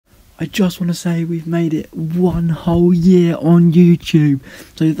I just want to say we've made it 1 whole year on YouTube.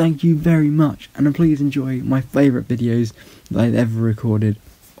 So thank you very much, and please enjoy my favourite videos that I've ever recorded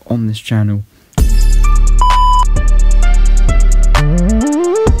on this channel.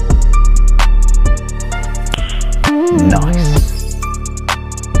 Nice.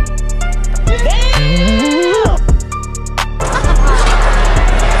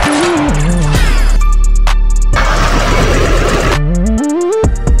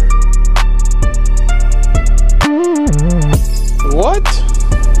 What?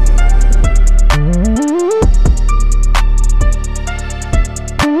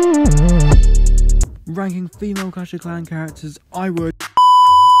 Ranking female Clash of Clans characters, I would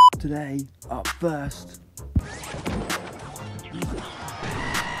today up first.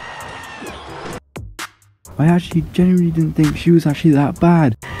 I actually genuinely didn't think she was actually that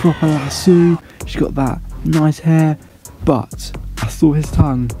bad. Proper lasso, she's got that nice hair, but I saw his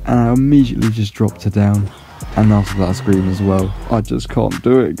tongue and I immediately just dropped her down. And after that scream as well. I just can't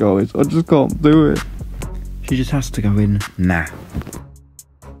do it, guys. I just can't do it. She just has to go in now.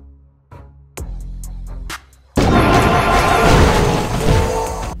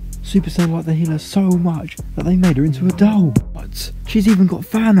 Supercell like the healer so much that they made her into a doll. What? She's even got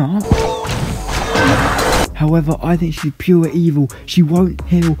fan art. However, I think she's pure evil. She won't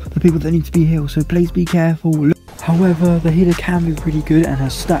heal the people that need to be healed, so please be careful. However, the healer can be pretty good and her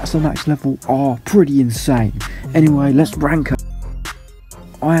stats on max level are pretty insane. Anyway, let's rank her.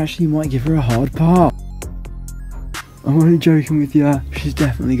 I actually might give her a hard part. I'm only joking with you, she's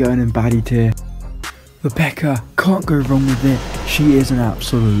definitely going in baddie tier. Rebecca, can't go wrong with it. She is an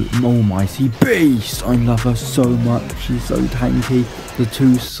absolute almighty beast. I love her so much. She's so tanky. The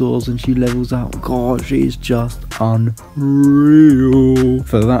 2 swords and she levels out. God, she is just unreal.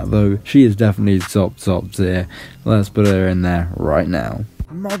 For that though, she is definitely top tier. Let's put her in there right now.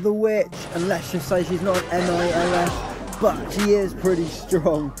 Mother Witch, and let's just say she's not an MILF, but she is pretty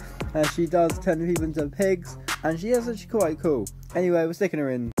strong. She does turn people into pigs, and she is actually quite cool. Anyway, we're sticking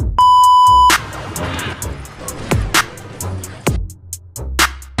her in.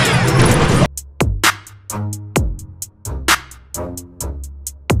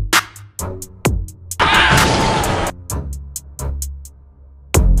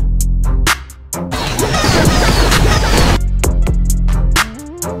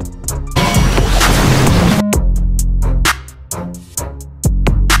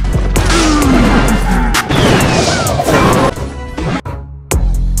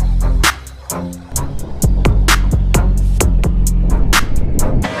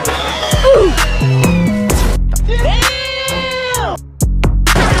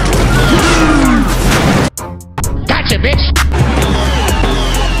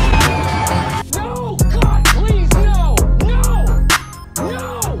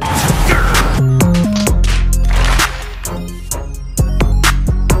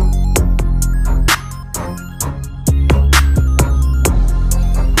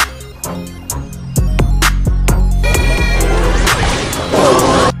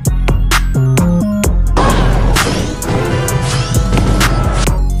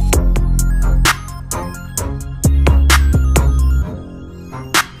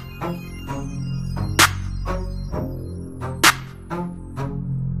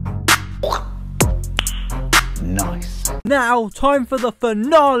 Nice. Now, time for the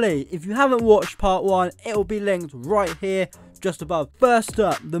finale. If you haven't watched part 1, it will be linked right here, just above. First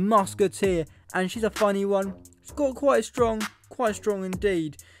up, the Musketeer, and she's a funny one. She's got quite strong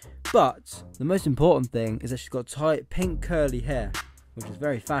indeed. But the most important thing is that she's got tight pink curly hair, which is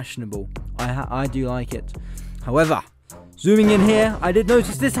very fashionable. I do like it. However, zooming in here, I did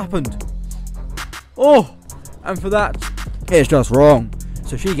notice this happened. Oh, and for that, it's just wrong.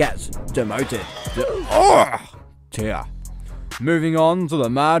 So she gets demoted. Tier. Moving on to the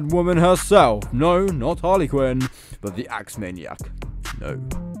mad woman herself. No, not Harley Quinn, but the Axe Maniac. No,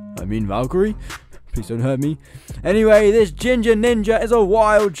 I mean Valkyrie. Please don't hurt me. Anyway, this Ginger Ninja is a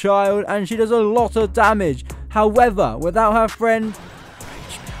wild child and she does a lot of damage. However, without her friend,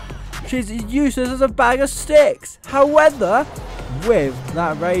 she's useless as a bag of sticks. However, with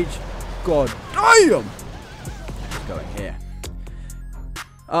that rage, god damn! Let's go in here.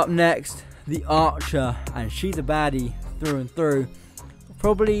 Up next, the Archer, and she's a baddie through and through.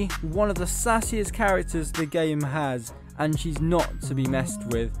 Probably one of the sassiest characters the game has, and she's not to be messed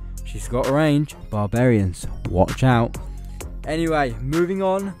with. She's got range. Barbarians, watch out. Anyway, moving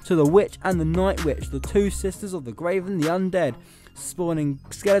on to the Witch and the Night Witch, the 2 sisters of the grave and the undead, spawning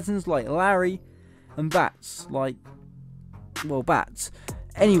skeletons like Larry and bats like, well, bats.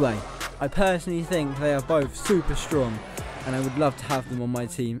 Anyway, I personally think they are both super strong. and I would love to have them on my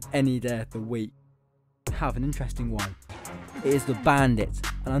team any day of the week. I have an interesting one. It is the Bandit,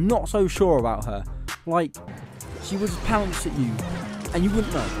 and I'm not so sure about her. Like, she would just pounce at you, and you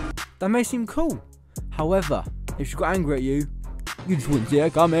wouldn't know. That may seem cool. However, if she got angry at you, you just wouldn't see her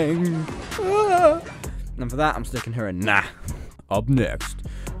coming. And for that, I'm sticking her in nah. Up next,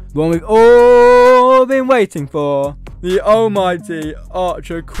 the one we've all been waiting for, the almighty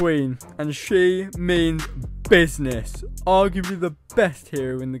Archer Queen, and she means business. Arguably the best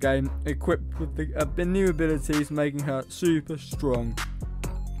hero in the game, equipped with the new abilities, making her super strong.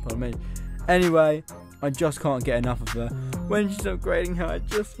 Pardon me. Anyway, I just can't get enough of her. When she's upgrading her, I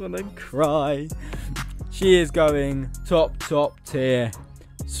just want to cry. She is going top tier.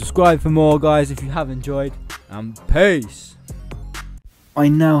 Subscribe for more, guys, if you have enjoyed, and peace. I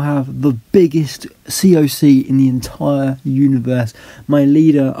now have the biggest COC in the entire universe. My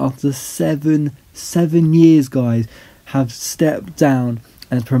leader, after seven years, guys, have stepped down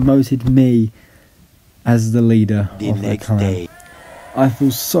and promoted me as the leader of the clan. Day. I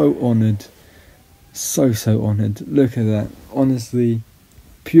feel so honoured. So honoured. Look at that. Honestly,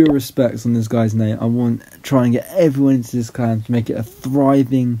 pure respect on this guy's name. I want to try and get everyone into this clan to make it a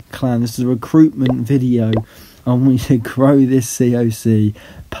thriving clan. This is a recruitment video. I want you to grow this COC.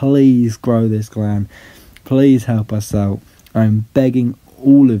 Please grow this clan. Please help us out. I'm begging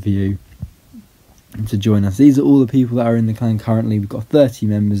all of you to join us. These are all the people that are in the clan currently. We've got 30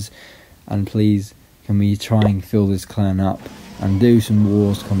 members, and please can we try and fill this clan up and do some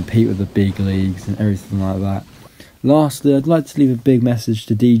wars, compete with the big leagues and everything like that. Lastly, I'd like to leave a big message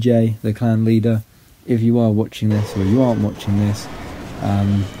to DJ, the clan leader. If you are watching this or you aren't watching this,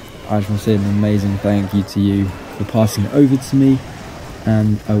 I just want to say an amazing thank you to you for passing it over to me,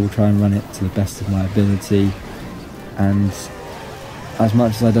 and I will try and run it to the best of my ability. And as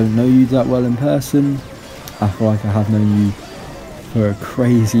much as I don't know you that well in person, I feel like I have known you for a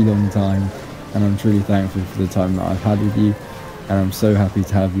crazy long time, and I'm truly thankful for the time that I've had with you, and I'm so happy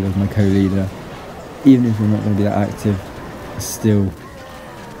to have you as my co-leader. Even if you're not going to be that active, I still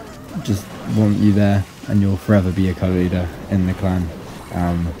just want you there, and you'll forever be a co-leader in the clan.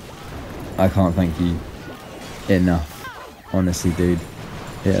 I can't thank you enough, honestly, dude.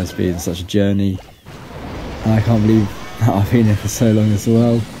 It has been such a journey, and I can't believe that I've been here for so long as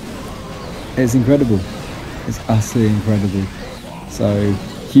well. It's incredible. It's utterly incredible. So,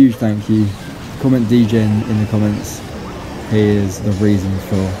 huge thank you. Comment DJ in the comments. He is the reason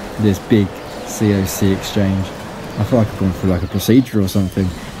for this big COC exchange. I feel like I've gone through like a procedure or something.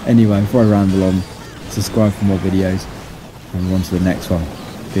 Anyway, before I ramble on, subscribe for more videos, and on to the next one.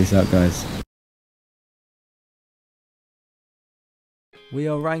 Peace out, guys. We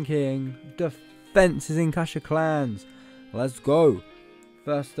are ranking defences in Clash of Clans. Let's go.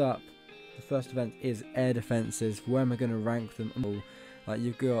 First up, the first event is air defences. Where am I going to rank them? Like,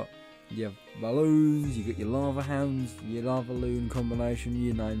 you've got your balloons, you've got your lava hounds, your lava loon combination,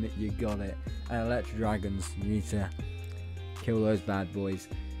 you name it, you got it. And electro dragons, you need to kill those bad boys.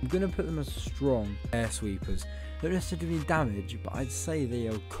 I'm going to put them as strong air sweepers. They don't necessarily do damage, but I'd say they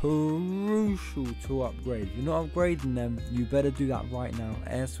are crucial to upgrade. If you're not upgrading them, you better do that right now.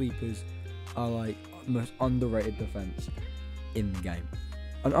 Air sweepers are like the most underrated defense in the game.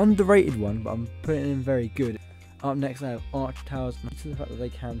 An underrated one, but I'm putting it in very good. Up next I have archer towers, due to the fact that they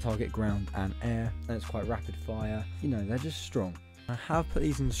can target ground and air, and it's quite rapid fire. You know, they're just strong. I have put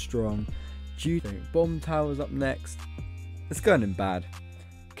these in strong. Bomb towers up next. It's going in bad.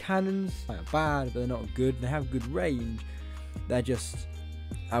 Cannons are bad, but they're not good. They have good range. They're just,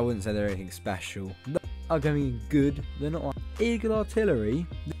 I wouldn't say they're anything special. They are going in good. They're not like Eagle Artillery,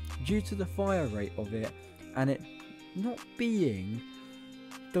 due to the fire rate of it and it not being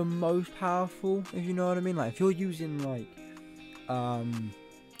the most powerful, if you know what I mean. Like, if you're using like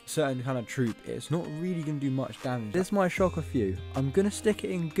certain kind of troop, it's not really going to do much damage. This might shock a few. I'm going to stick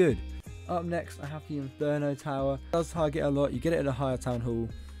it in good. Up next I have the Inferno Tower. It does target a lot. You get it at a higher town hall,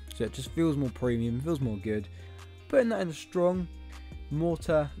 so it just feels more premium, feels more good. Putting that in strong.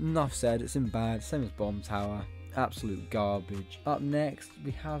 Mortar, enough said, it's in bad. Same as Bomb Tower, absolute garbage. Up next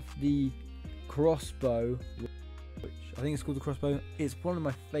we have the crossbow, which I think it's called the crossbow. It's one of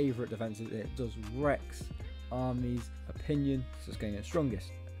my favourite defences. It does Rex, armies, opinion, so it's getting its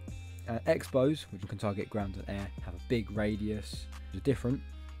strongest. Expos, which can target ground and air, have a big radius, which is different.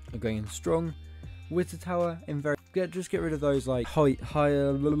 Are going in strong. Wizard Tower in very, just get rid of those like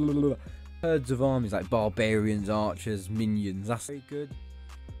higher herds of armies like barbarians, archers, minions. That's very good.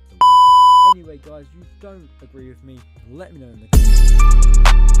 Anyway, guys, you don't agree with me, let me know in the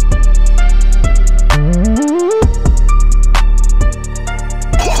comments.